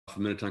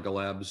Minnetonka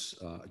Labs,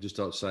 just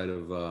outside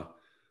of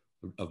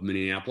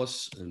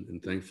Minneapolis.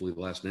 And thankfully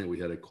last night we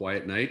had a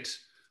quiet night,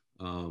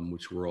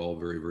 which we're all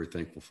very, very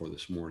thankful for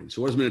this morning.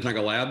 So what is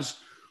Minnetonka Labs?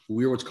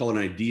 We are what's called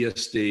an idea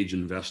stage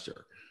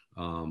investor.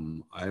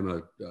 I'm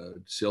a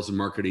sales and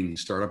marketing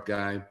startup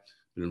guy,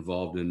 been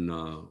involved in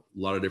a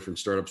lot of different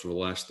startups over the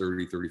last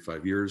 30,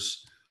 35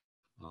 years.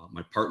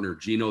 My partner,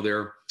 Gino,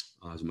 there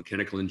is a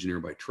mechanical engineer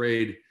by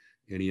trade,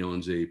 and he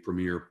owns a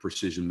premier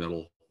precision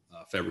metal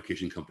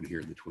fabrication company here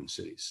in the Twin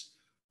Cities.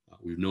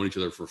 We've known each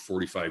other for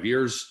 45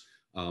 years,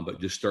 but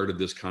just started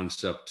this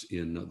concept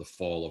in the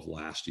fall of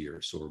last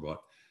year. So we're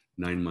about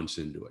 9 months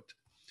into it.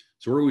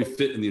 So where do we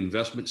fit in the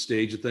investment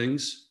stage of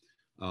things?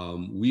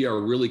 We are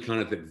really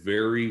kind of at the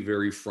very,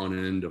 very front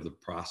end of the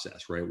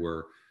process, right?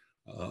 Where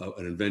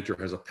an inventor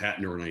has a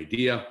patent or an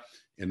idea,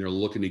 and they're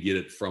looking to get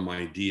it from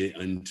idea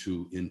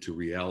into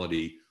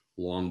reality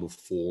long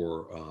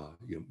before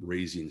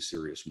raising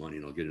serious money.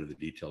 And I'll get into the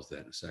details of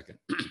that in a second.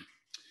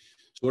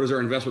 So what is our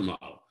investment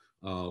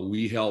model?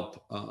 We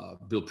help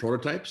build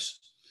prototypes.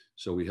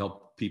 So we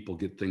help people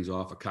get things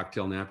off of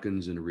cocktail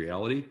napkins into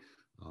reality.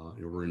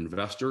 We're an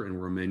investor and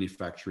we're a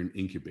manufacturing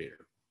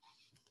incubator.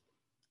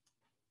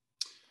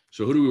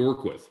 So who do we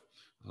work with?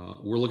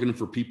 We're looking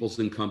for people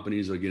and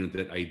companies, again, at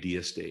that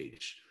idea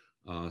stage.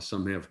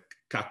 Some have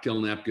cocktail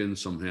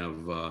napkins, some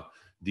have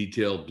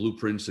detailed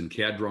blueprints and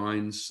CAD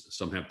drawings,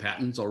 some have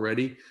patents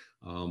already,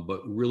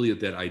 but really at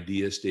that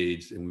idea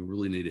stage, and we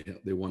really need to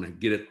help. They want to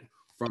get it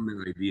from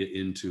an idea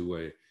into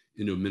a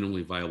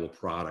minimally viable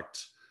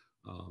product.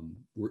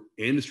 We're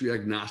industry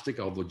agnostic,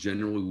 although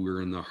generally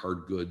we're in the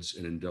hard goods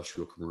and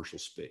industrial commercial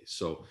space.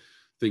 So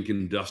think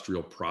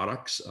industrial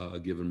products,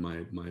 given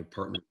my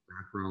partner's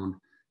background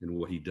and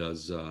what he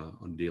does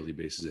on a daily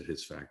basis at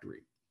his factory.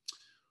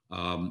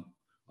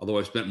 Although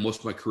I spent most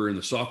of my career in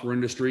the software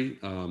industry,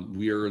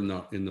 we are in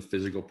the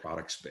physical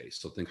product space.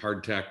 So think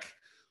hard tech,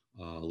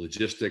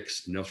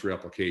 logistics, industrial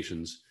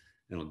applications,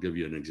 and I'll give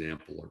you an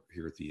example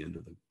here at the end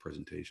of the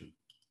presentation.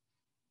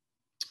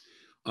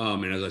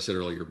 And as I said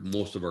earlier,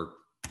 most of our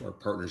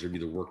partners have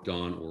either worked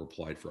on or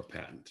applied for a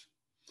patent.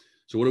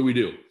 So what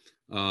do?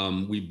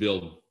 We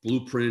build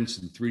blueprints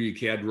and 3D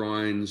CAD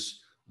drawings.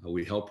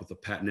 We help with the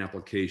patent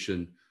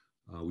application.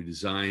 We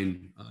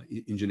design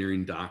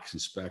engineering docs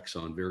and specs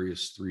on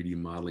various 3D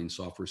modeling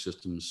software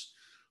systems.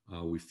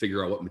 We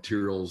figure out what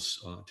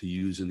materials to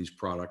use in these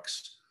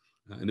products.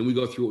 And then we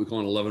go through what we call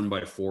an 11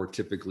 by 4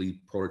 typically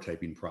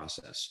prototyping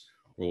process,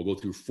 where we'll go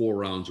through 4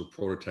 rounds of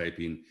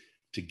prototyping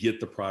to get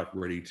the product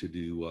ready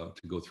to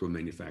go through a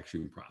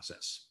manufacturing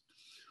process.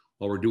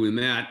 While we're doing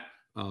that,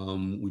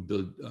 we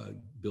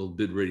build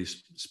bid ready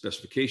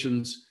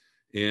specifications.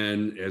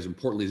 And as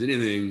importantly as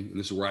anything, and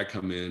this is where I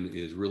come in,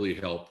 is really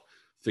help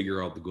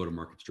figure out the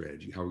go-to-market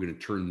strategy, how we're going to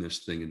turn this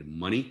thing into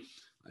money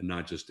and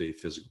not just a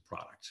physical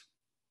product.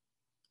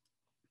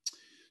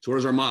 So what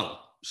is our model?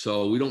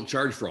 So we don't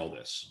charge for all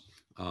this.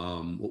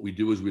 What we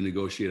do is we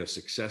negotiate a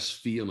success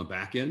fee on the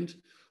back end,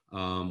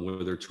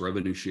 whether it's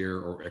revenue share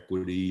or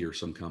equity or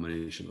some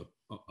combination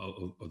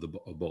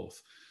of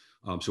both.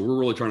 So we're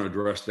really trying to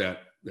address that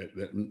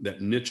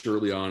niche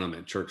early on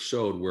that chart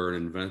showed, where an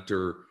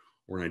inventor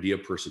or an idea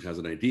person has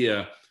an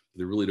idea, but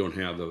they really don't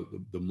have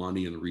the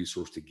money and the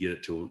resource to get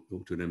it to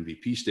an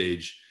MVP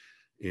stage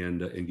and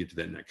get to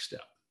that next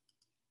step.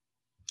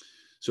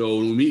 So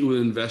when we meet with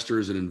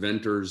investors and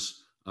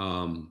inventors,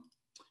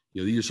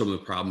 these are some of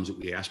the problems that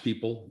we ask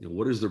people.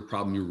 What is the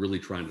problem you're really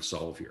trying to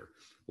solve here?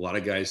 A lot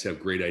of guys have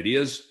great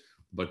ideas,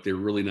 but they're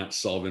really not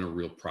solving a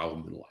real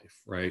problem in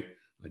life, right?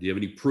 Do you have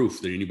any proof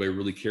that anybody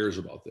really cares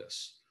about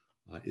this?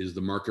 Is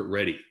the market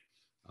ready?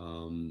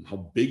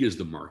 How big is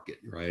the market,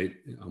 right?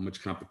 How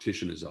much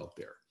competition is out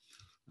there?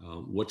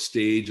 What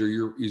stage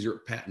is your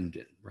patent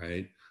in,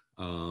 right?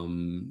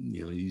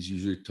 These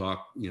usually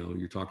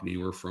you're talking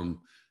anywhere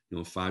from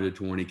 5 to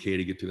 20K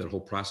to get through that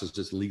whole process,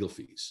 just legal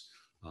fees.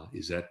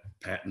 Is that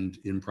patent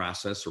in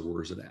process, or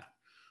where is it at?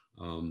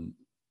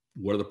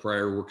 What are the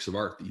prior works of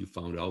art that you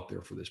found out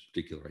there for this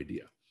particular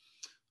idea?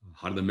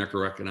 How do the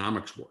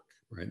macroeconomics work,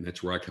 right? And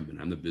that's where I come in.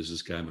 I'm the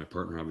business guy. My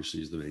partner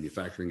obviously is the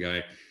manufacturing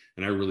guy.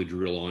 And I really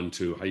drill on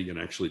to how you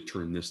can actually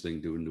turn this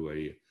thing into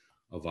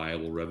a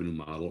viable revenue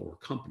model or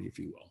company, if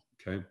you will,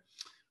 okay?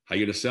 How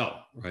you going to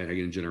sell, right? How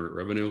you going to generate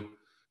revenue?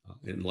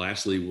 And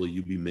lastly, will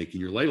you be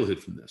making your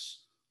livelihood from this?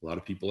 A lot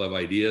of people have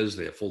ideas.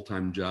 They have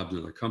full-time jobs in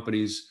other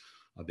companies.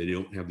 They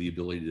don't have the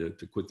ability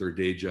to quit their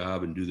day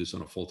job and do this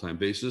on a full-time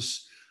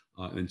basis.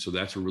 And so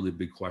that's a really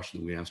big question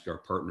that we ask our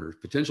partners,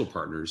 potential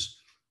partners.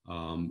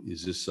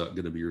 Is this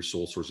going to be your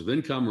sole source of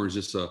income, or is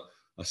this a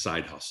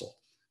side hustle?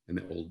 And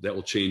that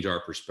will change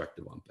our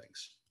perspective on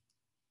things.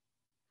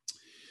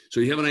 So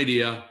you have an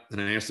idea,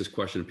 and I ask this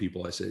question to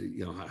people. I say,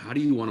 how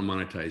do you want to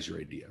monetize your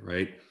idea,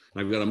 right?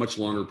 And I've got a much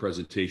longer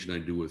presentation I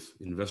do with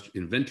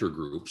inventor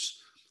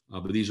groups,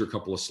 but these are a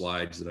couple of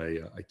slides that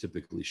I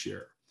typically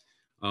share.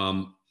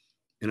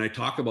 And I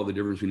talk about the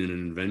difference between an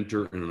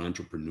inventor and an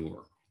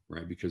entrepreneur,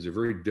 right? Because they're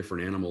very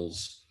different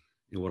animals.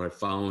 And what I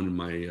found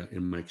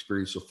in my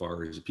experience so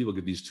far is that people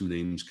get these two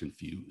names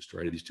confused,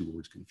 right? These two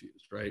words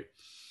confused, right?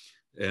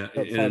 An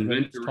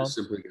inventor is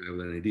simply a guy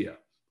with an idea.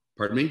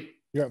 Pardon me?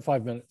 You're at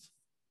 5 minutes.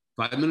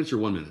 5 minutes or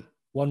 1 minute?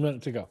 1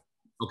 minute to go.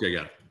 Okay,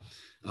 got it.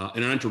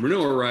 An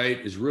entrepreneur, right,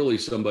 is really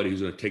somebody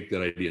who's going to take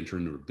that idea and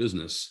turn it into a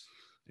business.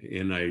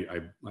 And I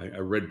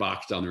read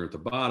box down there at the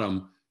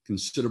bottom,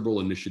 considerable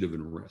initiative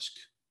and risk,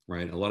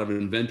 right? A lot of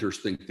inventors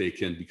think they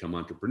can become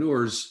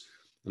entrepreneurs,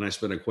 and I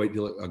spend a great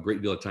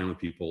deal of time with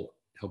people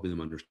helping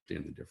them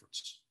understand the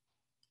difference.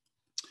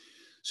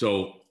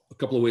 So a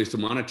couple of ways to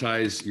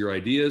monetize your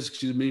ideas,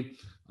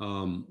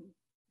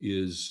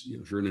 is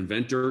if you're an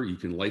inventor, you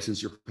can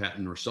license your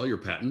patent or sell your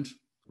patent,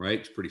 right?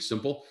 It's pretty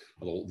simple,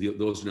 although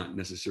those are not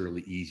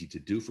necessarily easy to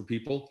do for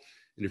people.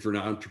 And if you're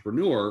an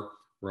entrepreneur,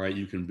 right,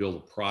 you can build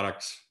a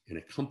product in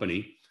a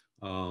company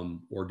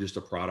or just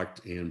a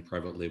product and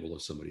private label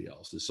of somebody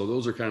else's. So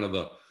those are kind of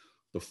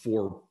the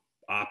four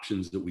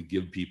options that we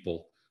give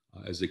people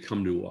as they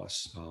come to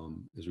us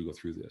as we go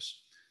through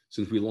this.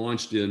 Since we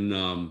launched in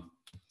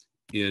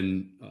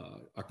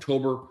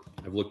October,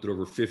 I've looked at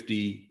over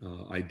 50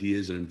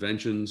 ideas and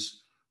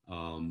inventions.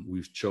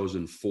 We've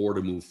chosen 4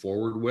 to move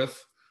forward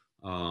with.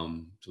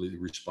 So the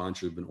response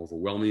has been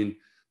overwhelming.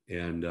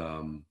 And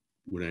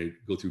when I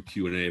go through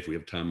Q&A, if we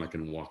have time, I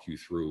can walk you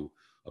through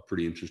a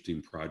pretty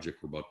interesting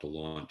project we're about to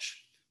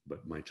launch,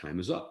 but my time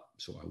is up.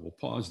 So I will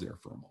pause there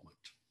for a moment.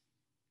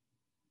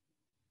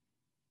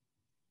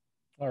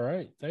 All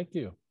right, thank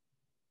you.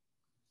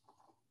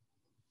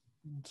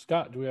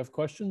 Scott, do we have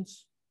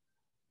questions?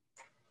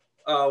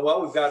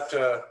 Well, we've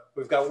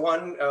got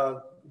one.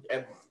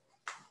 And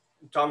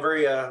Tom,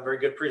 very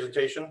good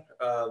presentation.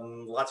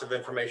 Lots of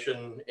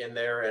information in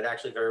there, and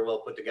actually very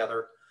well put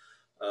together,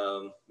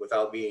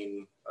 without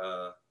being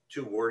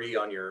too wordy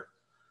on your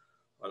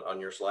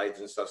slides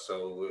and stuff,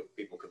 so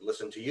people could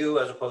listen to you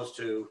as opposed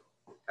to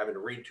having to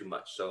read too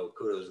much. So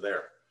kudos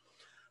there.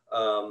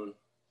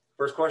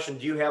 First question: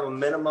 do you have a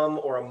minimum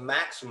or a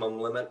maximum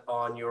limit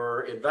on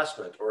your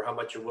investment, or how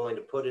much you're willing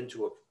to put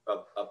into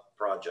a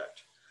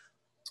project?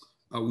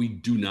 We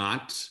do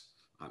not.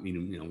 I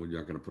mean, we're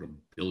not going to put $1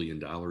 billion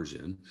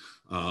in,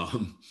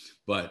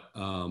 but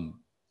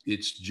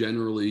it's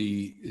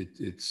generally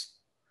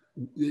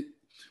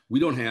we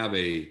don't have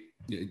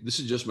this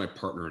is just my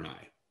partner and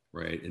I,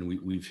 right? And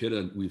we've hit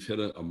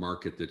a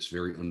market that's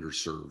very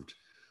underserved,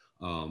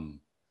 and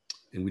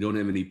we don't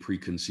have any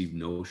preconceived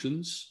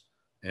notions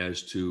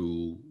as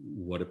to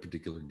what a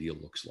particular deal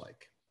looks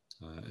like,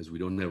 as we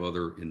don't have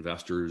other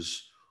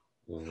investors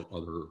or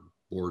other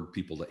board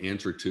people to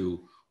answer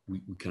to. We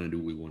kind of do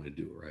what we want to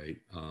do, right?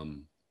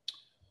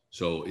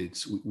 So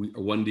it's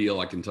one deal.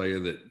 I can tell you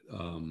that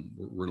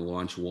we're going to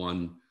launch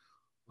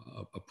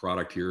a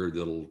product here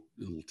it'll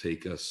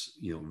take us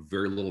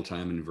very little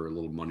time and very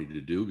little money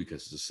to do,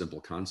 because it's a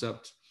simple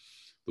concept.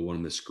 The one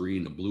on the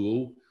screen, the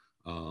blue,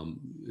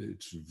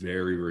 it's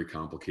very, very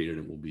complicated.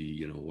 It will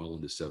be well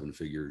into 7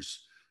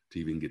 figures to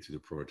even get through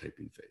the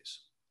prototyping phase.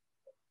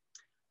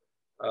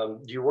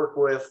 Do you work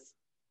with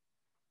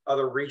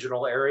other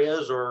regional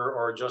areas,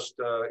 or just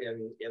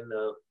in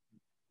the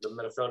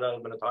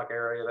Minnetonka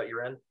area that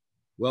you're in?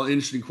 Well,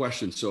 interesting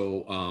question.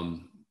 So,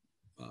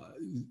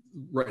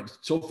 right,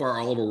 so far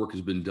all of our work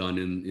has been done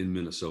in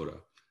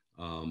Minnesota.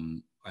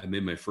 I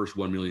made my first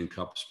 1 million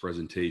cups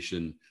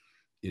presentation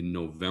in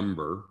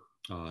November,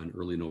 in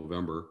early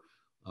November,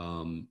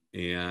 and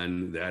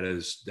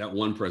that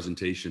one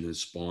presentation has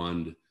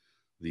spawned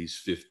these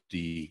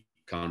 50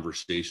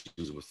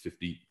 conversations with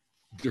 50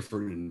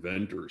 different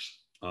inventors.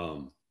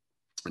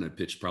 And I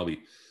pitched probably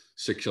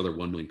 6 other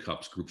 1 million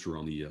cups groups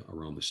around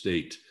the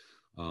state.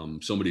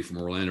 Somebody from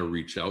Orlando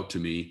reached out to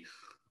me,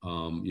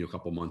 a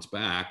couple months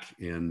back,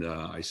 and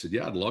I said,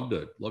 "Yeah, I'd love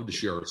to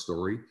share our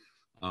story,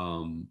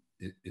 and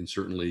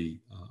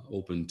certainly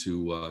open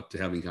to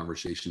having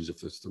conversations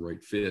if it's the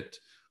right fit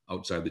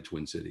outside the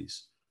Twin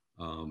Cities."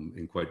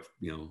 And quite,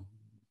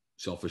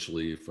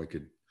 selfishly, if I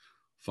could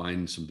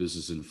find some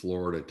business in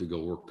Florida to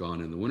go work on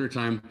in the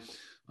wintertime,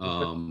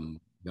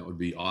 that would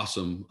be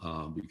awesome,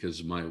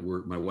 because my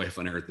wife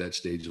and I are at that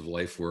stage of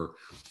life where,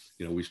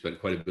 we spent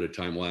quite a bit of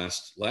time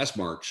last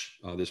March,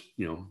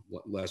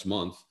 last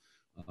month,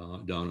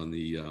 down on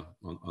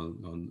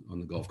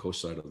the Gulf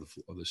Coast side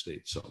of the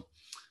state. So,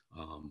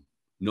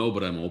 no,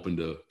 but I'm open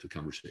to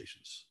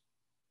conversations.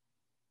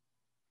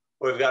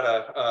 We've got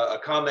a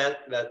comment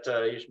that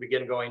you should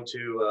begin going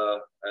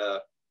to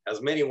as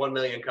many 1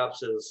 million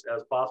cups as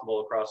possible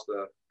across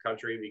the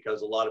country,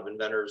 because a lot of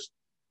inventors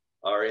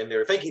are in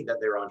there thinking that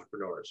they're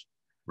entrepreneurs.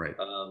 Right.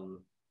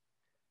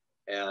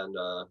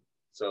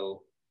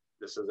 So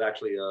this is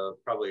actually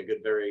probably a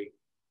very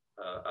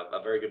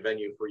good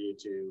venue for you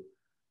to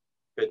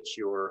pitch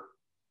your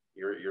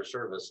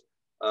service.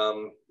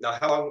 Now,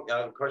 how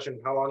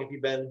long have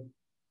you been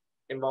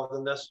involved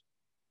in this?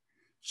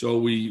 So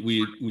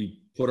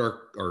we put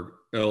our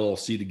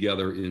LLC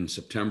together in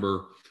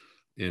September,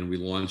 and we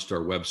launched our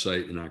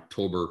website in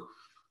October.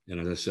 And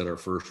as I said, our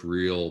first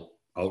real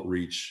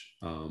outreach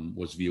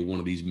was via one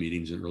of these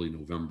meetings in early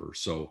November.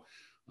 So,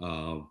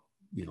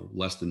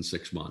 less than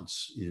 6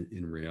 months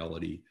in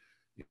reality.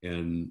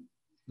 And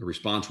the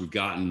response we've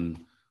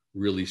gotten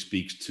really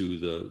speaks to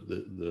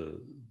the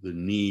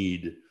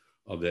need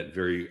of that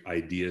very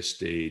idea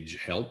stage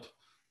help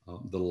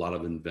that a lot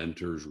of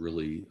inventors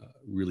really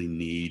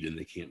need and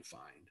they can't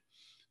find.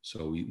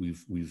 So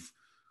we've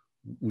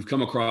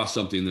come across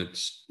something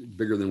that's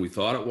bigger than we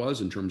thought it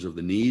was in terms of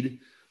the need.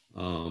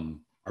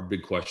 Our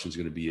big question is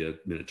going to be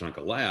at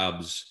Minnetonka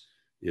Labs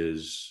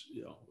is,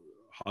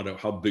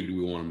 how big do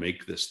we want to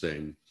make this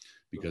thing?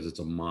 Because it's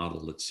a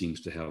model that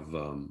seems to have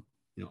a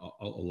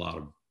lot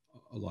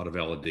of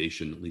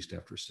validation, at least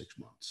after 6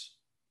 months.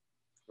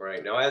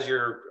 Right. Now, as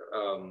you're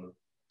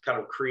kind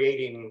of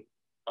creating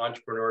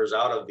entrepreneurs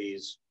out of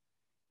these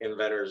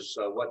inventors,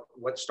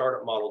 what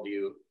startup model do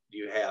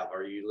you have?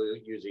 Are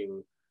you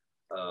using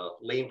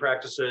lean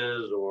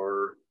practices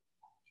or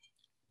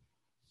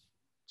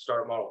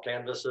startup model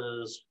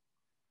canvases?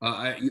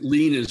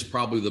 Lean is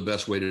probably the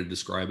best way to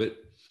describe it.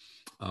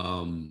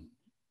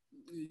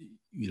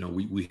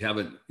 We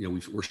haven't,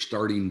 we're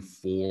starting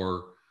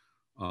for,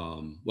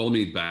 well, let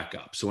me back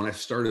up. So when I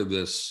started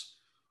this,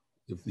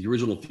 the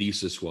original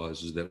thesis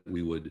is that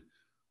we'd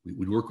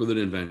work with an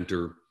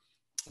inventor,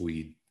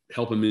 we'd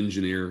help him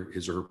engineer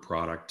his or her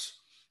product,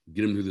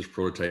 get him through this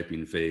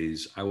prototyping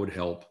phase. I would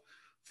help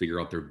figure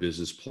out their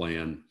business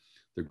plan,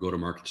 their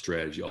go-to-market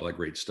strategy, all that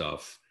great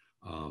stuff.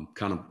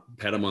 Kind of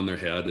pat them on their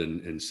head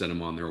and send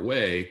them on their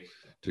way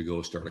to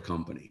go start a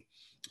company.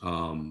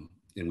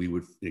 And we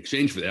would, in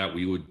exchange for that,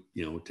 we would,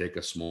 take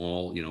a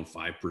small,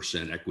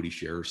 5% equity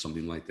share or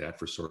something like that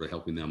for sort of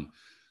helping them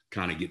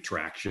kind of get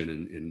traction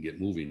and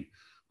get moving.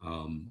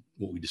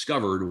 What we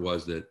discovered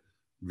was that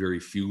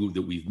very few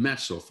that we've met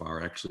so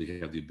far actually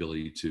have the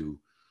ability to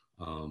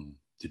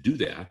do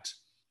that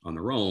on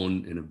their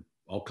own, and have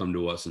all come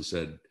to us and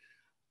said,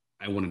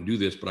 I want to do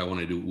this, but I want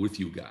to do it with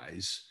you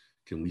guys.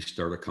 Can we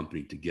start a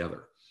company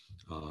together?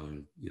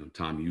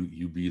 Tom,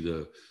 you be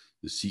the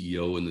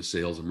CEO and the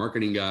sales and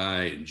marketing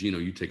guy, and Gino,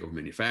 you take over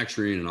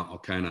manufacturing, and I'll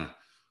kind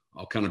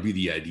of be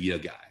the idea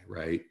guy,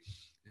 right?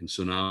 And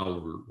so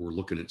now we're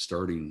looking at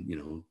starting,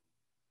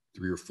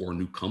 3 or 4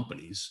 new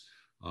companies,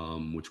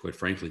 which quite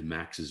frankly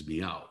maxes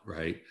me out,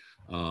 right?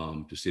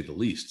 To say the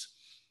least.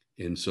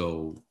 And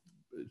so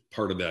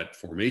part of that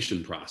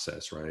formation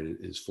process, right,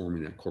 is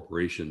forming that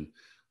corporation,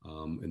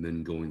 and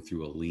then going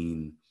through a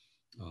lean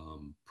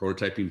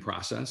prototyping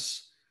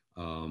process.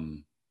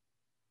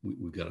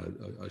 We've got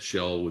a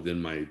shell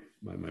within my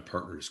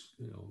partner's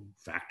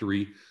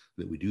factory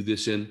that we do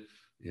this in,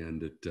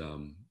 and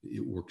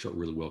it works out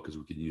really well because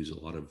we can use a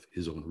lot of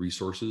his own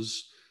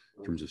resources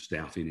in terms of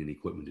staffing and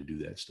equipment to do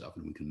that stuff,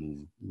 and we can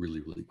move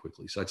really, really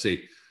quickly. So I'd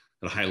say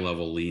at a high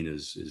level, lean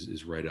is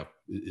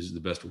the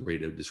best way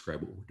to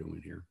describe what we're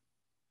doing here.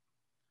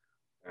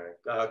 All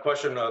right.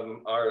 Question: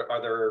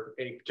 Are there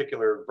any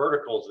particular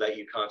verticals that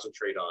you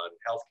concentrate on?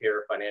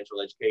 Healthcare, financial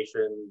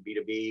education,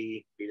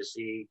 B2B,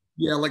 B2C?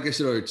 Yeah, like I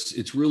said,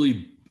 it's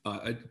really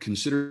I'd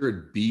consider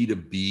it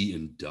B2B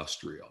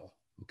industrial.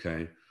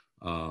 Okay,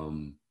 a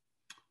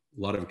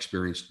lot of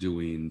experience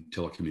doing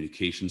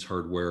telecommunications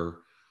hardware,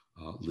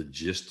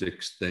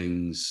 logistics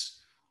things.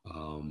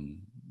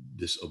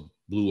 This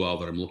blue owl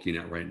that I'm looking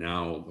at right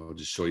now, I'll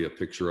just show you a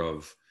picture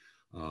of.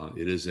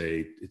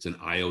 It's an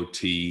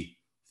IoT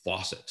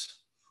faucet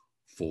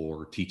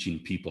for teaching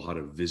people how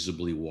to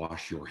visibly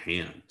wash your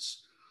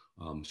hands.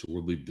 So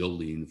we'll be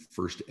building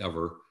first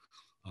ever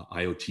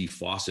IoT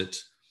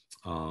faucet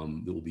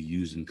that will be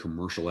used in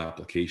commercial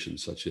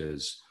applications such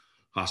as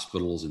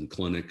hospitals and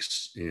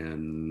clinics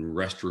and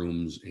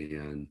restrooms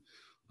and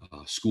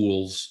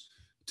schools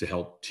to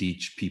help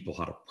teach people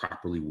how to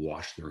properly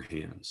wash their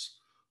hands.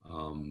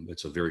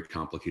 It's a very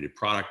complicated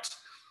product.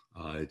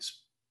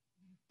 It's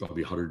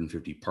probably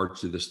 150 parts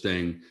to this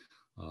thing.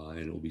 And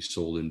it will be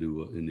sold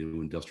into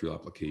industrial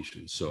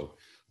applications. So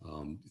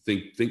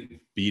think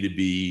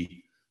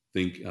B2B,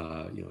 think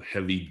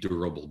heavy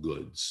durable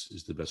goods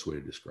is the best way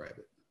to describe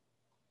it.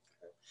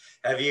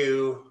 Have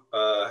you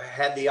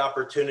had the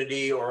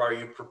opportunity, or are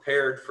you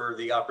prepared for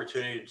the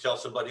opportunity to tell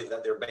somebody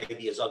that their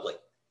baby is ugly?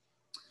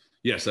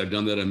 Yes, I've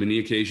done that on many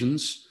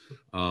occasions.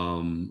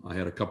 I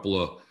had a couple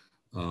of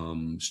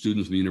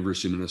students from the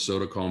University of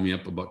Minnesota call me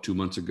up about 2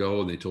 months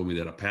ago, and they told me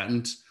that a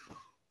patent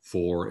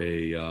for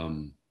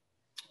an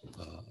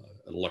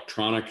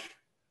electronic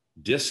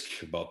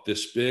disc about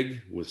this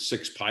big with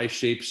 6 pie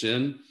shapes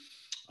in,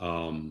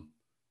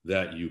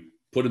 that you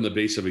put in the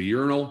base of a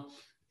urinal,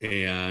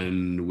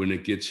 and when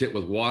it gets hit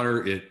with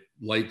water, it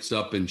lights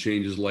up and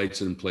changes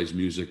lights and plays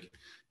music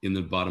in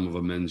the bottom of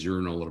a men's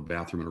urinal at a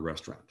bathroom in a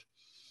restaurant.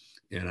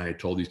 And I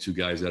told these 2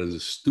 guys, that is the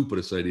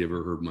stupidest idea I've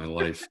ever heard in my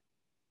life,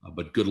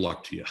 but good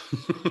luck to you.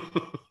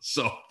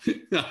 So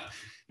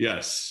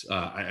yes,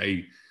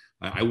 I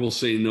will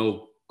say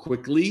no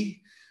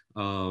quickly,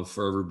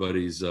 for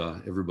everybody's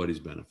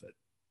benefit.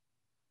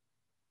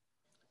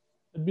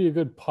 It'd be a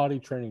good potty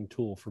training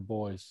tool for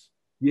boys.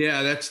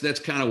 Yeah, that's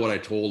kind of what I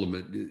told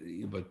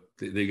them. But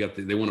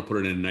they want to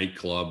put it in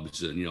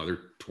nightclubs, and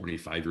they're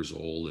 25 years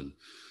old, and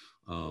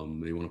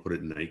they want to put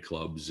it in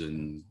nightclubs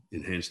and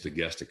enhance the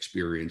guest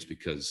experience,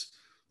 because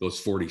those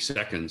 40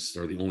 seconds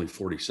are the only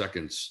 40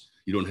 seconds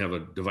you don't have a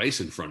device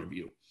in front of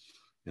you.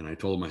 And I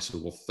told him, I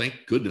said, well,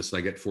 thank goodness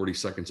I get 40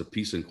 seconds of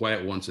peace and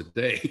quiet once a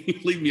day.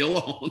 Leave me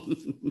alone.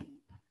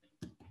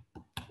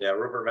 Yeah,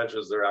 Rupert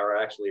mentions there are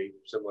actually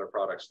similar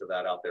products to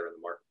that out there in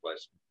the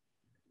marketplace.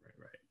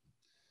 Right.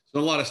 So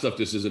a lot of stuff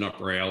just isn't up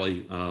our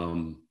alley.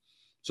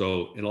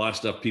 So in a lot of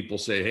stuff, people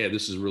say, hey,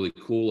 this is really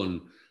cool.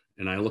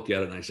 And I look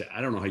at it and I say,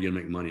 I don't know how you're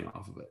gonna make money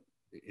off of it.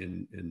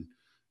 And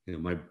you know,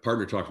 my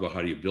partner talked about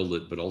how do you build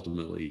it, but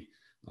ultimately,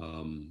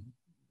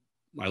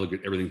 I look at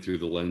everything through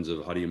the lens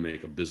of how do you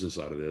make a business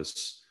out of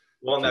this.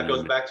 Well, and that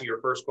goes back to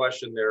your first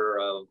question there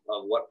of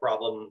what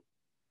problem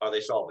are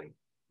they solving?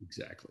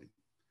 Exactly.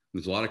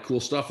 There's a lot of cool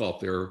stuff out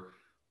there,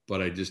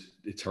 but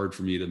it's hard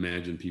for me to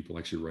imagine people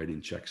actually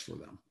writing checks for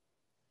them.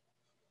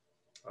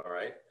 All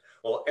right.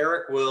 Well,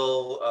 Eric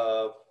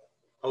will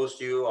post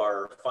you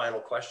our final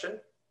question.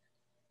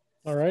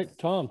 All right,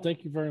 Tom,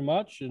 thank you very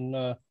much. And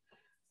I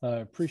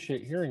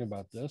appreciate hearing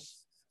about this.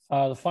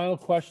 The final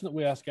question that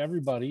we ask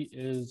everybody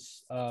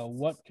is,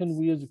 what can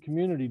we as a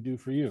community do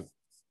for you?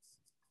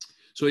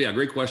 So yeah,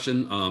 great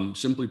question.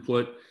 Simply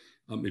put,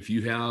 if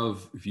you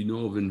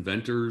know of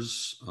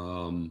inventors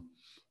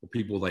or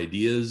people with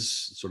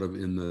ideas sort of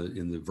in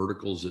the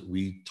verticals that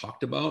we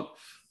talked about,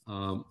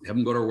 have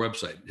them go to our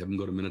website, have them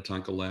go to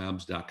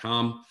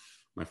minnetonkalabs.com.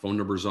 My phone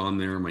number's on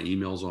there, my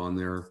email's on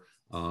there.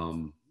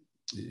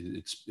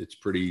 It's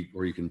pretty,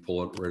 or you can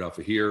pull it right off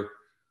of here.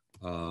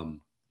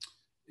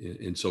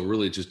 And so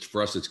really just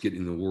for us, it's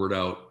getting the word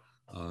out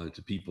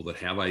to people that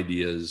have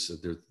ideas,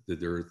 that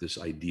they're at this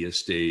idea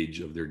stage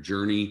of their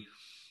journey.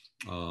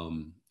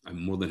 I'm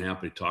more than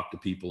happy to talk to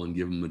people and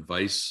give them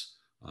advice.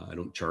 I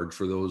don't charge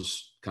for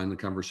those kind of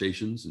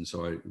conversations. And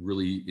so I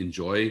really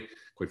enjoy,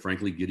 quite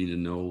frankly, getting to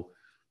know,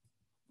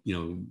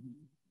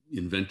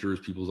 inventors,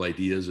 people's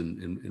ideas,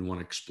 and want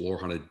to explore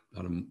how to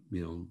turn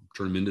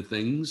them into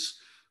things.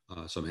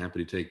 So I'm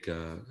happy to take,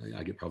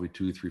 I get probably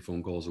 2 or 3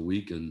 phone calls a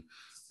week, and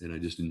I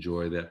just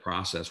enjoy that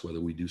process, whether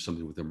we do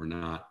something with them or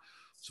not.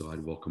 So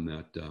I'd welcome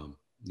that,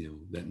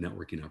 that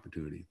networking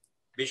opportunity.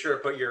 Be sure to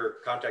put your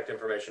contact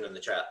information in the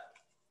chat.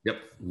 Yep,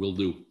 will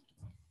do.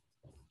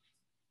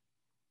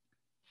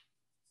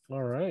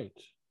 All right.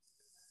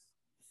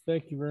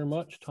 Thank you very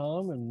much,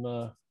 Tom.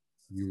 And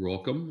you're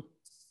welcome.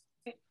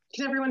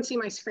 Can everyone see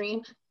my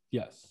screen?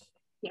 Yes.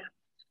 Yeah.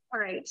 All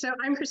right. So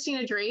I'm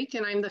Christina Drake,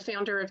 and I'm the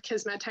founder of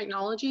Kismet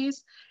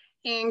Technologies.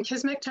 And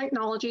Kismet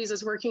Technologies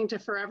is working to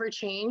forever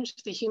change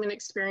the human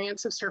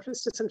experience of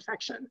surface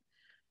disinfection.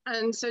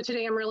 And so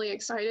today I'm really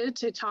excited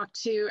to talk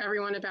to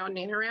everyone about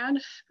NanoRad,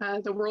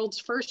 the world's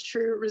first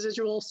true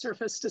residual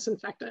surface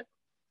disinfectant.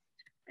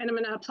 And I'm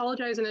going to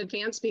apologize in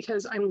advance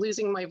because I'm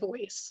losing my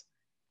voice.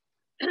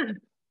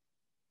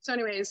 So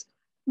anyways,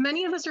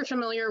 many of us are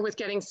familiar with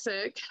getting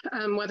sick,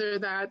 whether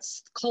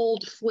that's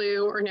cold,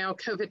 flu, or now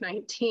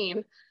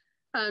COVID-19.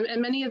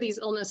 And many of these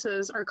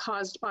illnesses are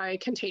caused by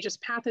contagious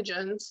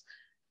pathogens.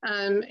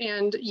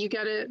 And you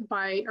get it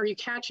you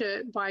catch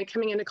it by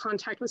coming into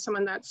contact with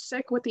someone that's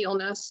sick with the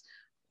illness,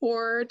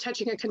 or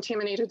touching a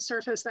contaminated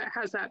surface that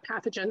has that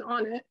pathogen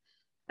on it.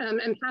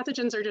 And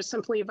pathogens are just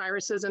simply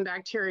viruses and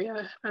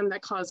bacteria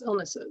that cause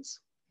illnesses.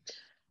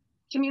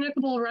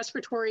 Communicable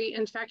respiratory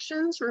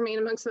infections remain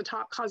amongst the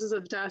top causes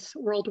of death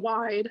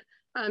worldwide,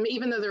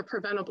 even though they're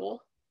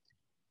preventable.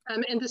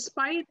 And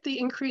despite the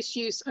increased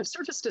use of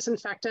surface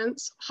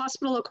disinfectants,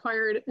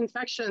 hospital-acquired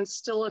infections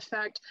still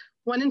affect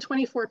 1 in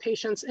 24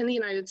 patients in the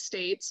United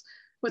States,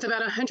 with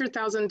about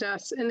 100,000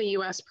 deaths in the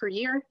US per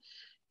year.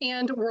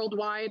 And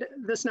worldwide,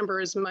 this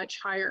number is much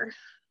higher.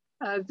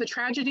 The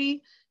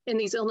tragedy in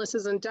these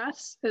illnesses and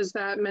deaths is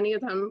that many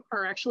of them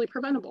are actually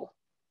preventable.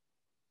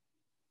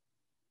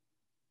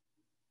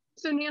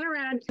 So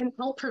NanoRad can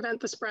help prevent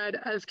the spread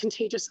of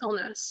contagious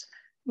illness.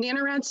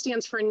 NanoRad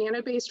stands for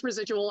nano-based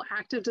residual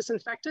active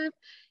disinfectant,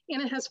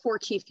 and it has 4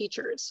 key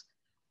features.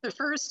 The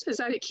first is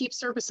that it keeps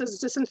surfaces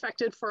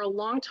disinfected for a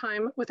long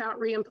time without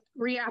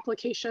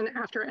reapplication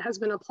after it has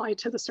been applied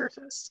to the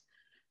surface.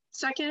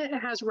 Second, it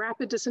has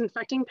rapid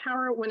disinfecting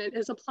power when it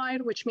is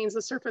applied, which means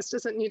the surface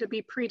doesn't need to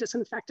be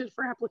pre-disinfected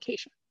for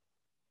application.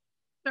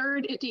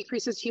 Third, it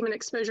decreases human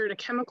exposure to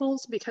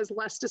chemicals because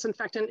less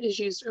disinfectant is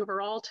used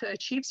overall to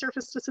achieve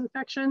surface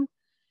disinfection.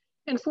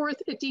 And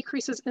fourth, it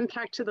decreases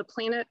impact to the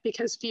planet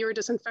because fewer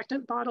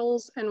disinfectant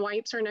bottles and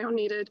wipes are now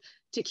needed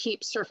to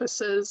keep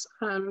surfaces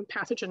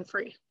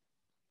pathogen-free.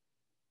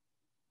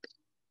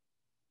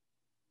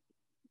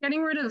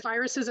 Getting rid of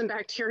viruses and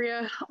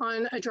bacteria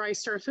on a dry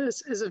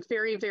surface is a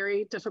very,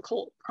 very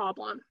difficult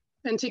problem.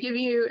 And to give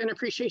you an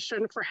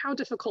appreciation for how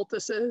difficult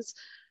this is,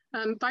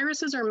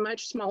 viruses are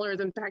much smaller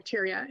than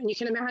bacteria. And you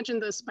can imagine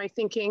this by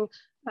thinking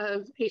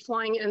of a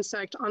flying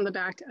insect on the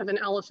back of an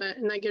elephant,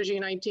 and that gives you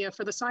an idea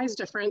for the size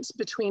difference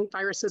between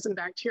viruses and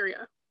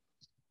bacteria.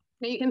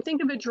 Now you can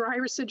think of a dry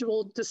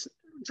residual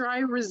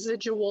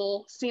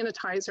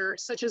sanitizer,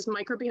 such as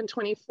Microban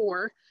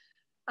 24,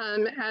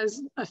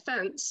 as a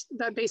fence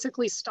that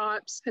basically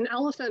stops an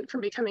elephant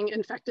from becoming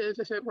infective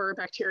if it were a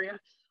bacteria,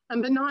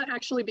 but not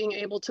actually being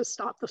able to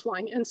stop the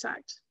flying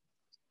insect.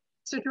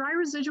 So dry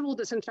residual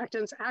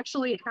disinfectants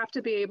actually have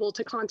to be able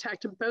to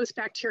contact both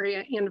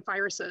bacteria and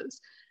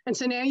viruses. And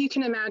so now you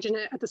can imagine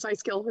it at the size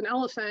scale of an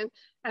elephant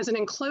as an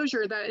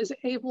enclosure that is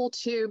able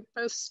to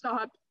both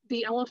stop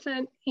the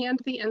elephant and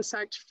the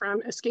insect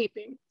from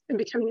escaping and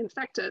becoming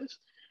infected.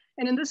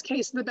 And in this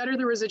case, the better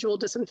the residual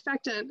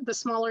disinfectant, the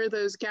smaller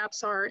those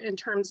gaps are in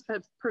terms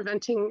of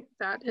preventing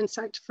that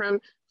insect from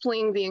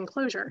fleeing the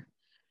enclosure.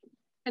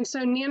 And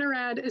so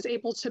NanoRad is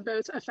able to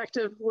both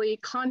effectively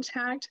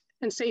contact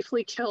and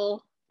safely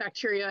kill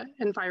bacteria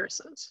and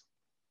viruses.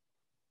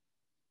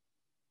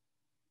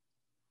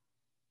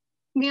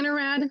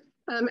 NanoRad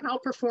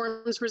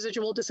outperforms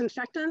residual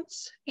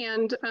disinfectants,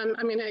 and I'm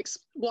going to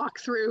walk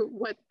through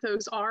what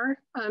those are.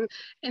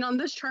 And on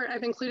this chart,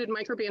 I've included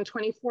microban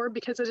 24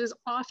 because it is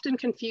often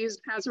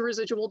confused as a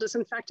residual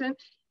disinfectant,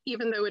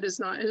 even though it is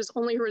not. It is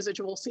only a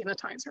residual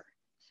sanitizer.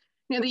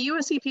 Now, the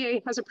US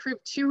EPA has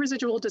approved 2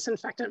 residual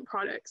disinfectant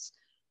products.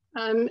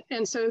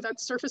 And so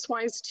that's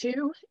Surface-Wise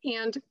 2,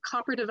 and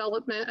Copper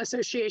Development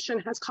Association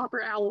has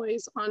copper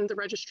alloys on the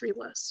registry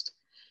list.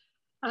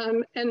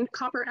 And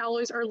copper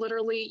alloys are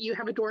literally, you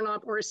have a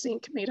doorknob or a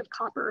sink made of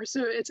copper,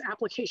 so its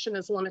application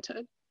is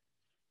limited.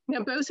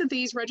 Now, both of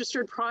these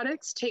registered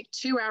products take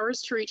 2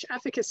 hours to reach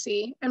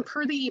efficacy, and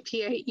per the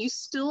EPA, you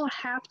still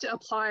have to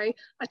apply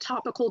a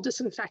topical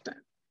disinfectant.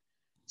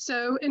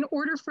 So in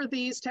order for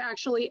these to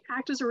actually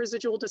act as a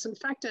residual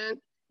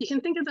disinfectant, you can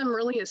think of them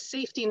really as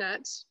safety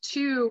nets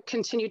to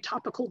continued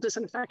topical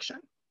disinfection.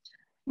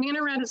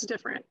 NanoRad is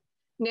different.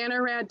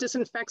 NanoRad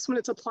disinfects when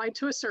it's applied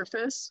to a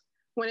surface.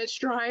 When it's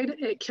dried,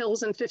 it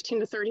kills in 15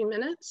 to 30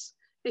 minutes.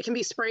 It can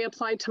be spray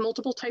applied to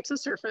multiple types of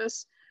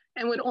surface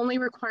and would only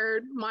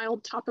require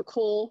mild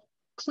topical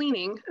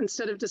cleaning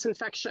instead of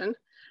disinfection.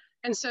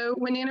 And so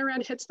when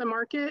NanoRad hits the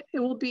market, it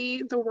will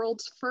be the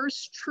world's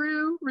first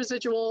true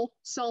residual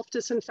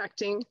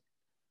self-disinfecting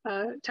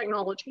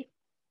technology.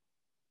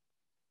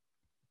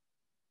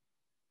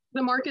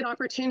 The market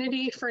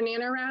opportunity for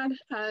NanoRad,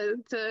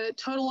 the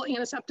total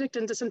antiseptic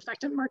and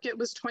disinfectant market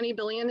was $20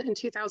 billion in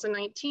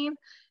 2019,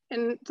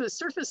 and the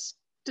surface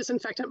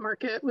disinfectant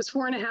market was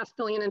 $4.5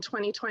 billion in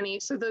 2020.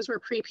 So those were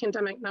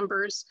pre-pandemic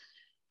numbers.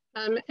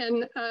 And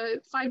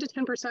 5 to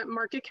 10%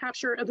 market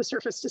capture of the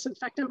surface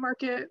disinfectant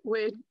market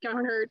would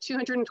garner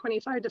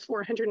 225 to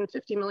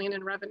 450 million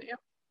in revenue.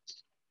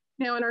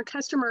 Now, in our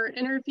customer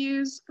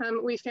interviews,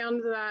 we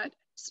found that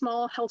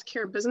small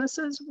healthcare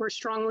businesses were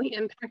strongly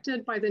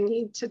impacted by the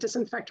need to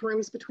disinfect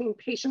rooms between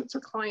patients or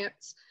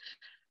clients.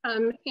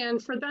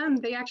 And for them,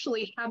 they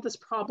actually had this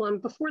problem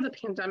before the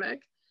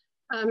pandemic.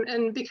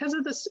 And because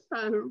of this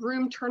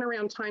room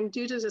turnaround time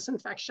due to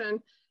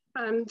disinfection,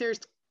 there's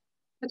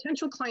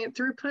potential client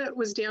throughput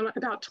was down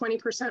about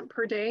 20%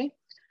 per day,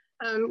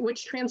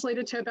 which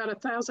translated to about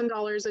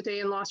 $1,000 a day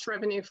in lost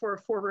revenue for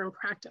a 4-room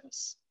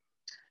practice.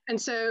 And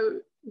so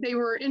they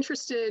were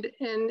interested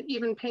in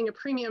even paying a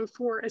premium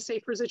for a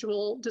safe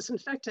residual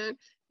disinfectant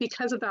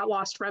because of that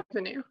lost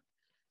revenue.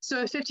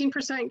 So a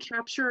 15%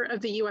 capture of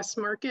the US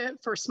market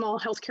for small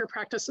healthcare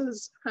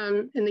practices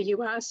in the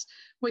US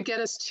would get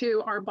us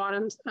to our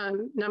bottom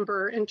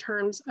number in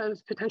terms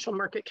of potential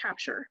market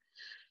capture.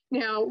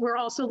 Now, we're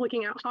also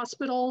looking at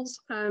hospitals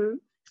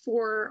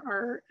for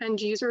our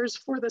end users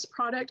for this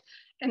product,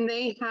 and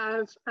they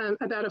have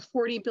about a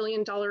 $40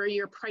 billion a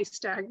year price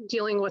tag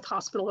dealing with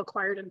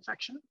hospital-acquired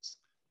infections.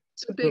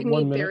 So big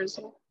need there as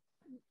well.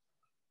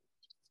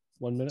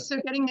 1 minute.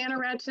 So getting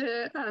NanoRad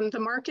to the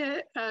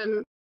market,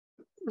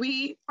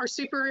 our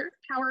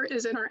superpower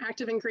is in our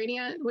active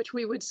ingredient, which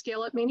we would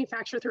scale up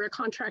manufacture through a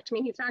contract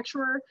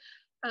manufacturer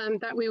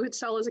that we would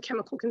sell as a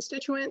chemical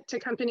constituent to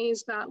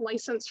companies that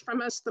license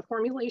from us the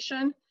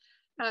formulation.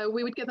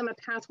 We would give them a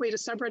pathway to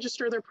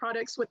sub-register their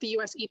products with the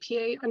US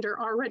EPA under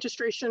our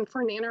registration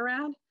for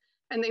NanoRad,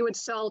 and they would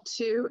sell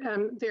to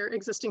their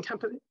existing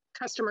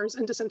customers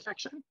in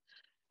disinfection.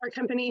 Our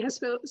company has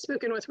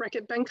spoken with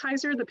Reckitt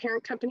Benckiser, the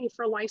parent company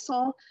for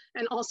Lysol,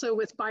 and also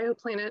with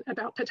BioPlanet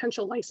about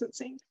potential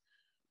licensing.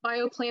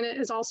 BioPlanet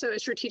is also a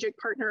strategic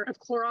partner of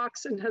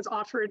Clorox and has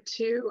offered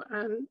to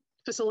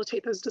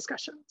facilitate those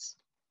discussions.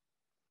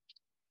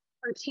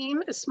 Our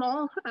team is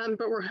small,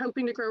 but we're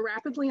hoping to grow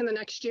rapidly in the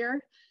next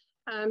year.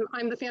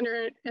 I'm the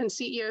founder and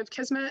CEO of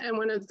Kismet and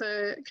one of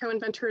the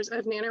co-inventors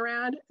of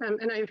NanoRad,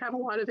 and I have a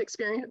lot of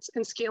experience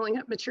in scaling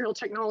up material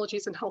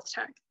technologies in health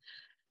tech.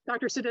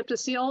 Dr. Sudipta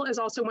Seal is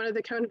also one of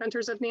the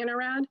co-inventors of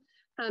NanoRad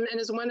and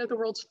is one of the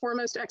world's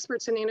foremost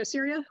experts in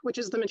nanoceria, which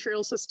is the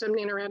material system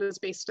NanoRad is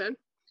based in.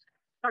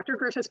 Dr.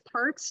 Griffith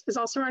Parks is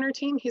also on our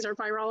team. He's our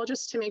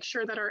virologist to make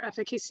sure that our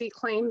efficacy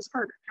claims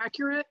are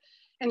accurate,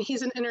 and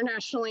he's an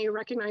internationally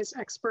recognized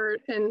expert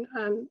in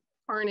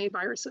RNA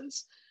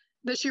viruses.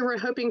 This year, we're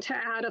hoping to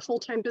add a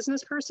full-time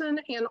business person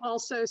and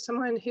also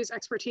someone whose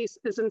expertise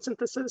is in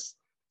synthesis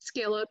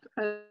scale-up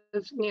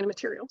of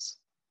nanomaterials.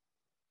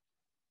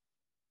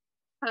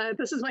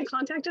 This is my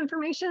contact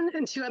information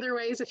and 2 other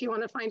ways if you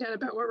want to find out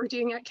about what we're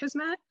doing at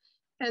Kismet.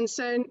 And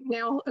so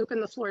now I'll open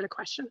the floor to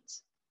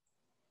questions.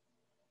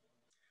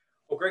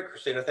 Well, great,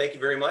 Christina. Thank you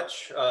very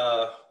much.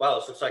 Wow,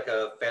 this looks like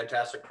a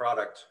fantastic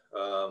product.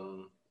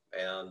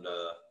 and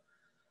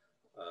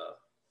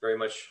very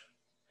much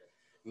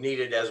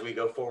needed as we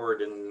go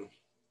forward in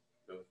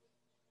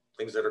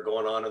things that are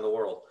going on in the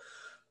world.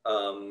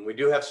 We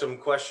do have some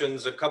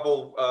questions, a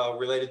couple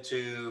related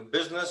to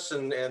business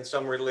and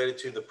some related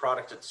to the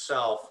product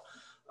itself.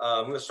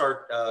 I'm going to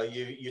start,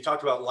 you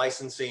talked about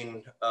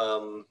licensing.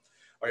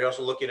 Are you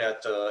also looking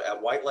at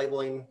white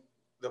labeling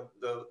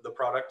the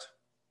product?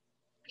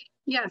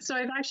 Yeah, so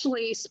I've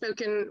actually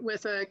spoken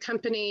with a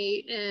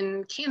company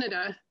in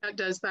Canada that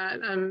does that.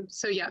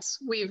 So yes,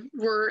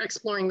 we're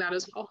exploring that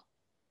as well.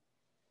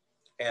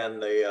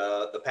 And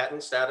the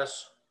patent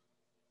status?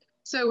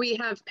 So we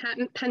have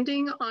patent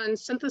pending on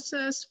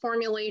synthesis,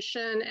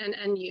 formulation, and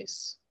end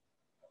use.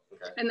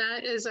 Okay. And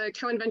that is a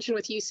co-invention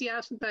with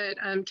UCF,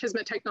 but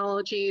Kismet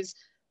Technologies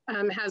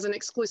has an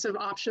exclusive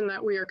option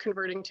that we are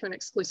converting to an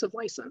exclusive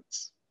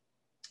license.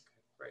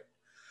 Great.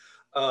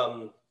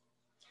 Well,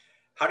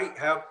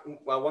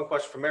 one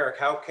question from Eric,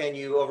 how can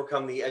you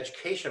overcome the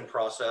education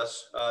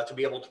process to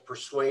be able to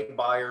persuade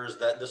buyers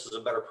that this is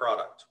a better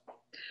product?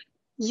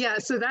 Yeah,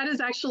 so that is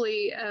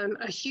actually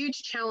a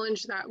huge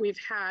challenge that we've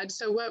had.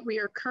 So what we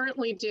are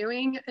currently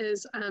doing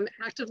is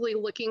actively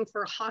looking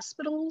for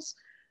hospitals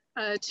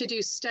to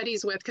do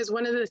studies with, because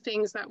one of the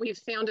things that we've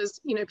found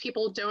is,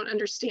 people don't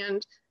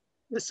understand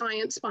the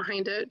science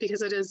behind it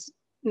because it is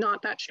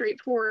not that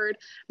straightforward,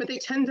 but they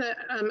tend to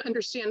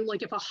understand,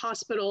 like, if a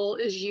hospital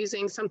is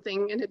using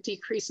something and it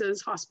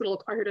decreases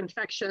hospital-acquired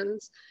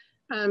infections,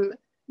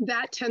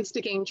 that tends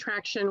to gain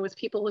traction with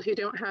people who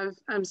don't have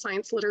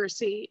science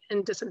literacy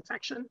in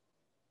disinfection.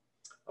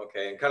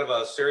 Okay, and kind of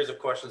a series of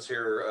questions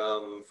here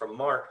from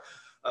Mark.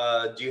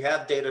 Do you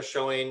have data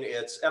showing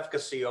its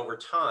efficacy over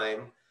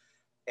time,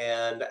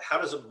 and how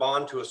does it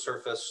bond to a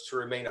surface to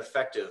remain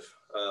effective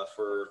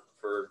for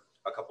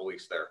a couple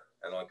weeks there?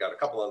 And I've got a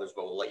couple others,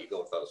 but we'll let you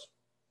go with those.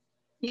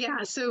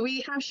 Yeah, so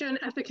we have shown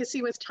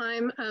efficacy with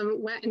time,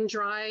 wet and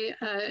dry.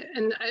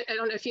 And I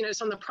don't know if you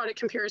noticed on the product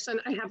comparison,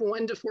 I have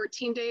 1 to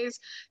 14 days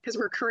because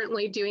we're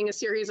currently doing a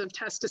series of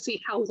tests to see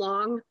how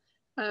long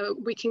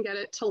we can get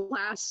it to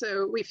last.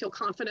 So we feel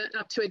confident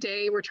up to a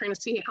day. We're trying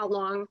to see how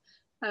long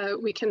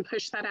we can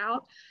push that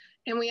out.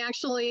 And we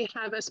actually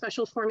have a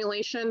special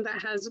formulation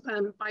that has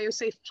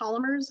biosafe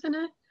polymers in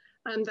it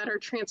that are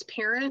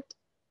transparent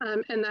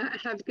and that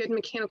have good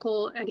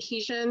mechanical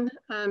adhesion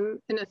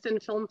in a thin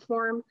film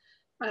form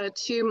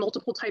to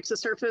multiple types of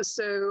surface.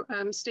 So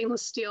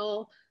stainless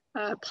steel,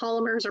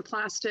 polymers or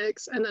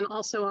plastics, and then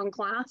also on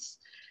glass.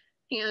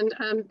 And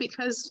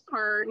because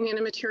our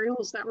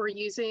nanomaterials that we're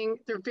using,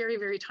 they're very,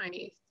 very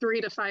tiny,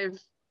 3 to 5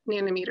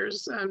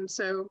 nanometers.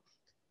 So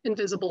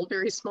invisible,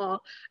 very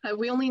small.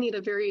 We only need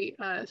a very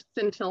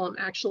thin film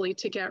actually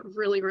to get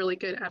really, really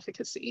good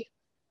efficacy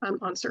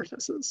on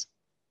surfaces.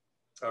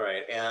 All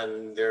right,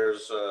 and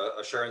there's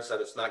assurance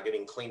that it's not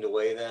getting cleaned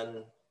away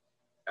then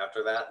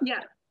after that?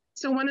 Yeah,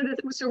 so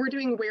we're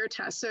doing wear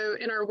tests. So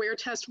in our wear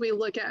test, we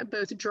look at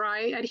both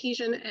dry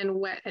adhesion and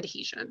wet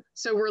adhesion.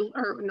 So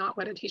or not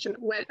wet adhesion,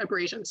 wet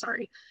abrasion,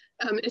 sorry.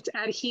 It's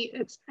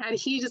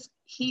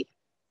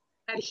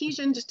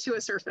adhesion to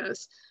a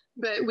surface,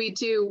 but we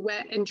do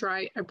wet and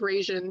dry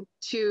abrasion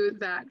to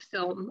that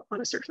film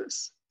on a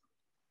surface.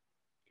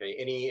 Okay,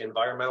 any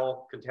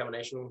environmental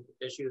contamination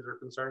issues or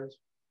concerns?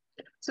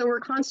 So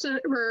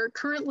we're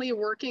currently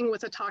working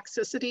with a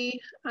toxicity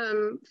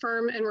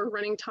firm, and we're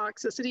running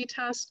toxicity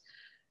tests.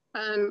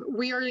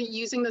 We are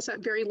using this at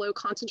very low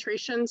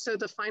concentration. So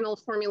the final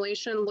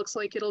formulation looks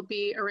like it'll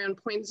be around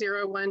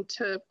 0.01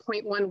 to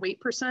 0.1 weight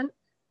percent.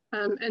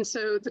 And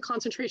so the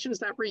concentrations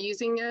that we're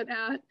using it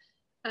at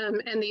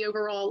and the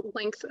overall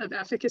length of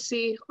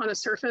efficacy on a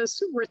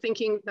surface, we're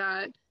thinking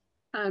that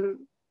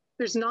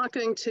there's not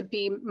going to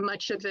be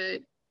much of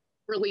it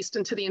released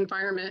into the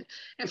environment.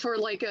 And for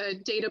like a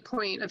data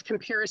point of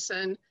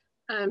comparison,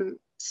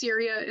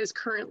 Syria is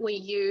currently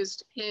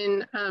used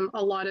in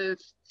a lot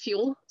of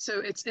fuel.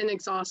 So it's in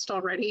exhaust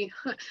already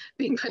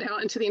being put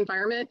out into the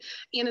environment.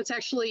 And it's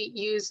actually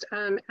used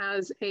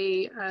as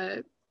a,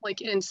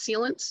 like in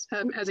sealants,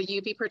 as a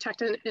UV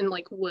protectant in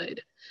like wood.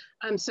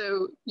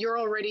 So you're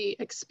already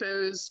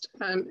exposed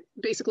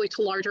basically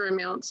to larger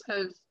amounts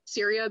of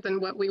Syria than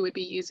what we would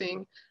be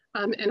using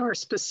in our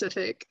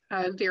specific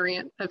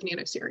variant of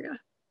nanosyria.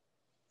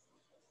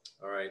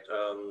 All right.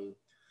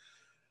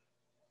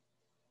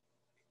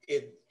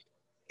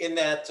 In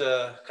that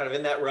kind of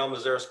in that realm,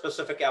 is there a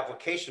specific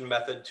application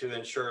method to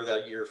ensure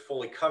that you're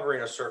fully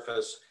covering a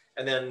surface?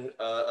 And then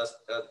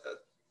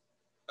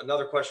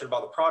another question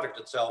about the product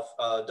itself: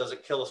 does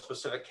it kill a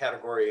specific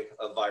category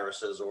of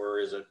viruses, or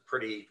is it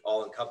pretty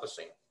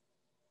all-encompassing?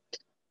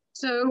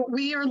 So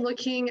we are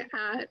looking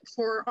at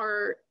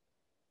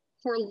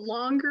for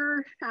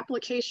longer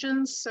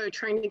applications, so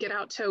trying to get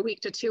out to a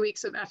week to 2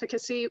 weeks of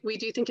efficacy, we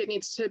do think it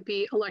needs to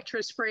be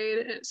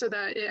electrosprayed so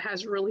that it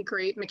has really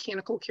great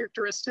mechanical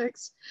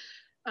characteristics.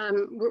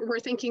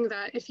 We're thinking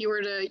that if you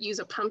were to use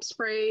a pump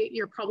spray,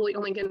 you're probably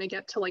only going to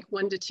get to like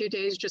 1 to 2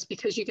 days just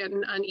because you get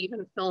an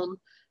uneven film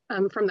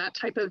from that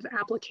type of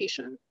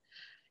application.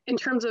 In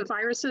terms of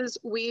viruses,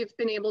 we've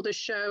been able to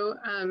show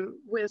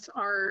with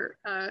our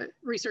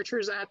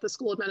researchers at the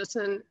School of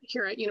Medicine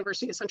here at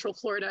University of Central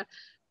Florida,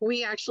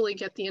 we actually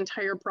get the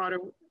entire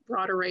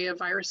broad array of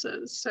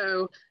viruses.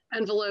 So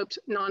enveloped,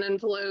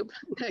 non-enveloped,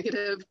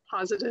 negative,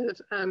 positive.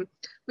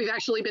 We've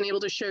actually been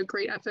able to show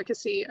great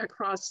efficacy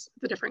across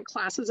the different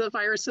classes of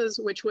viruses,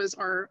 which was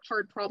our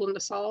hard problem to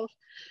solve.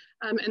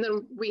 And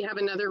then we have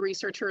another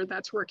researcher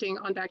that's working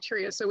on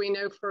bacteria. So we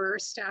know for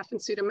Staph and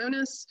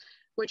Pseudomonas,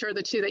 which are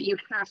the two that you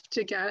have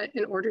to get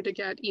in order to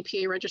get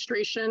EPA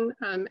registration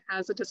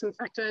as a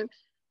disinfectant,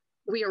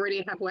 we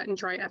already have wet and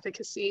dry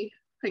efficacy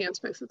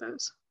against both of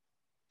those.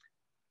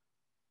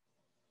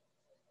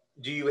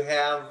 Do you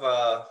have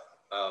a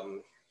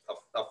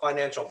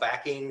financial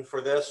backing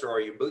for this, or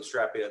are you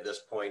bootstrapping at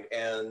this point?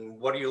 And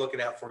what are you looking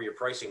at for your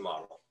pricing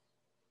model?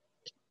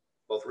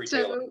 Both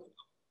retail and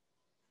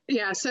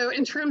yeah, so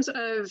in terms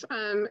of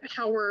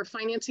how we're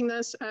financing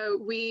this,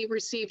 we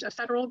received a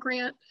federal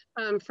grant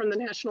from the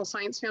National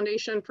Science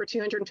Foundation for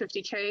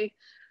 $250K.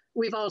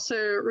 We've also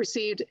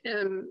received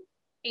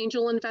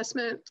angel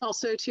investment,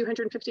 also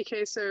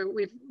 $250K. So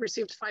we've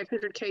received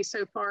 $500K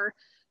so far.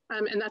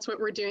 And that's what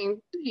we're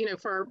doing, you know,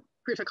 for our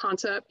proof of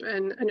concept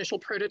and initial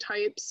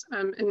prototypes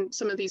and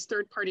some of these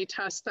third-party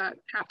tests that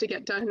have to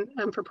get done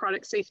for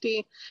product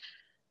safety.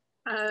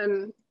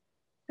 And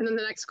then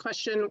the next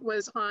question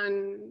was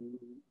on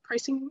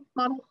pricing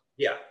model?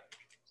 Yeah.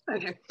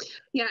 Okay.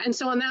 Yeah, and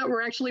so on that,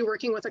 we're actually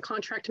working with a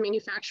contract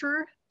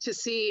manufacturer to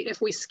see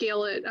if we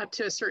scale it up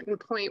to a certain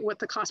point, what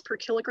the cost per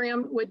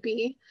kilogram would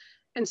be.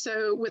 And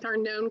so with our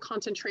known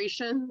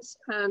concentrations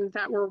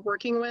that we're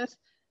working with,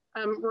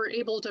 we're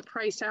able to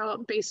price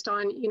out based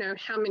on, you know,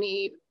 how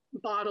many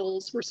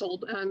bottles were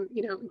sold,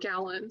 you know,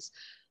 gallons,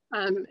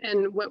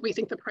 and what we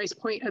think the price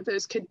point of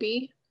those could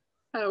be.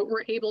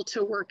 We're able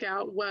to work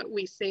out what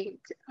we think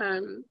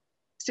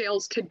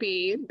sales could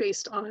be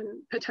based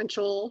on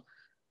potential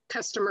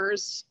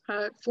customers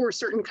for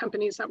certain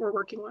companies that we're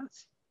working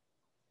with.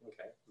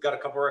 Okay, we've got a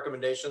couple of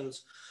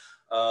recommendations.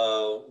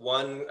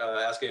 One,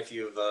 asking if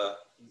you've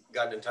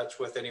gotten in touch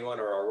with anyone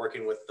or are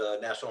working with the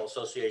National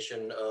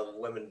Association of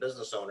Women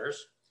Business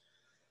Owners.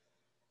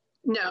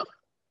 No.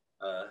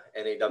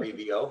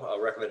 NAWBO,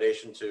 a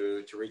recommendation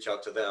to reach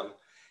out to them.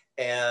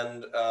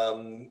 And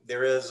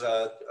there is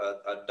a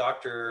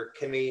Dr.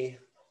 Kimi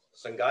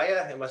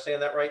Sangaya, am I saying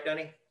that right,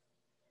 Denny?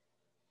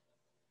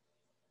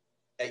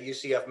 At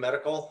UCF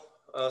Medical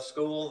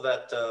School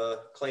that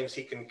claims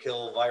he can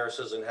kill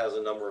viruses and has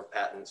a number of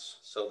patents.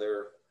 So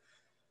there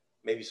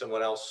may be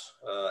someone else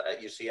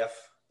at UCF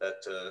that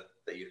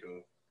you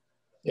can.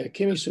 Yeah,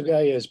 Kimi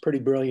Sugaya is pretty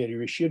brilliant.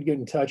 You should get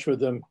in touch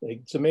with him.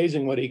 It's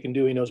amazing what he can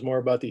do. He knows more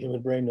about the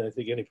human brain than I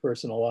think any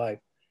person alive.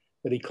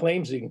 But he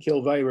claims he can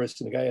kill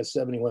virus, and the guy has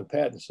 71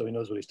 patents, so he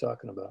knows what he's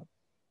talking about.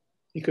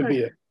 He could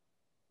be a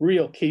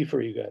real key for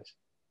you guys.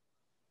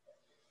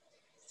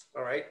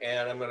 All right,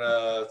 and I'm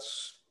gonna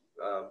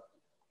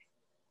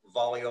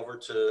volley over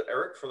to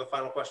Eric for the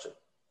final question.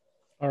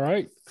 All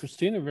right,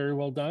 Christina, very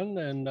well done.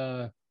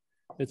 And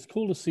it's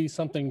cool to see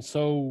something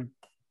so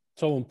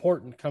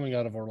important coming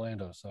out of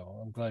Orlando. So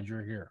I'm glad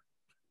you're here.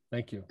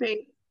 Thank you.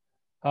 Thanks.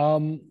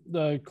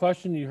 The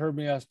question you heard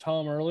me ask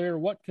Tom earlier,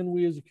 what can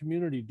we as a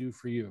community do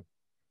for you?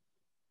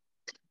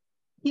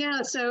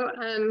 Yeah, so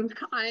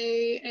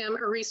I am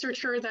a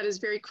researcher that is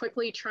very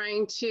quickly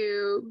trying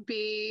to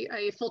be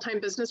a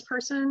full-time business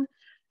person.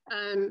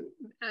 I'm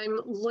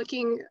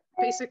looking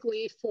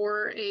basically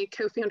for a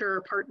co-founder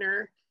or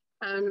partner.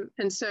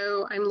 And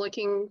so I'm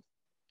looking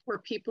for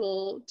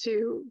people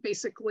to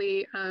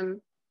basically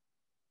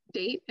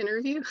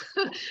interview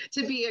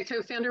to be a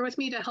co-founder with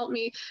me to help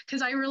me,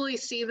 because I really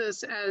see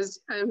this as,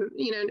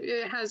 you know,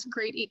 it has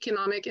great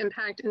economic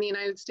impact in the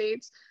United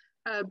States,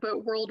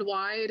 but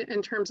worldwide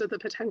in terms of the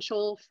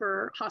potential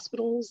for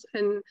hospitals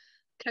and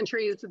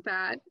countries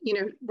that, you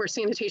know, where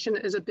sanitation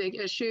is a big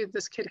issue,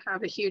 this could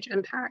have a huge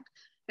impact.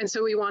 And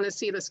so we want to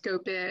see this go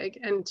big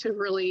and to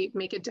really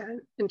make a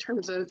dent in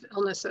terms of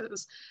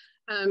illnesses.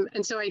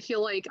 And so I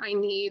feel like I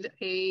need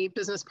a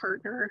business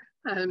partner.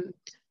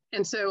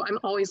 And so I'm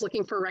always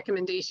looking for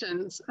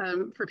recommendations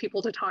for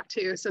people to talk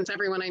to, since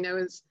everyone I know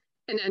is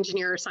an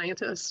engineer or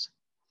scientist.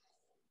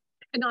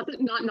 And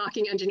not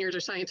knocking engineers or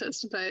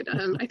scientists, but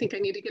I think I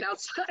need to get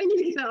outside. I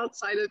need to get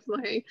outside of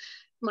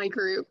my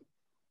group.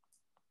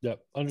 Yep,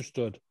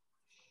 understood.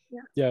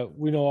 Yeah. Yeah,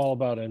 we know all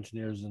about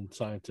engineers and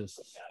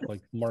scientists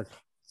like Mark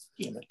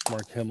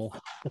Himmel.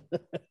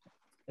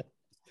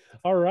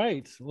 All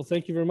right. Well,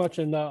 thank you very much.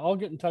 And I'll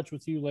get in touch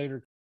with you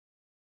later,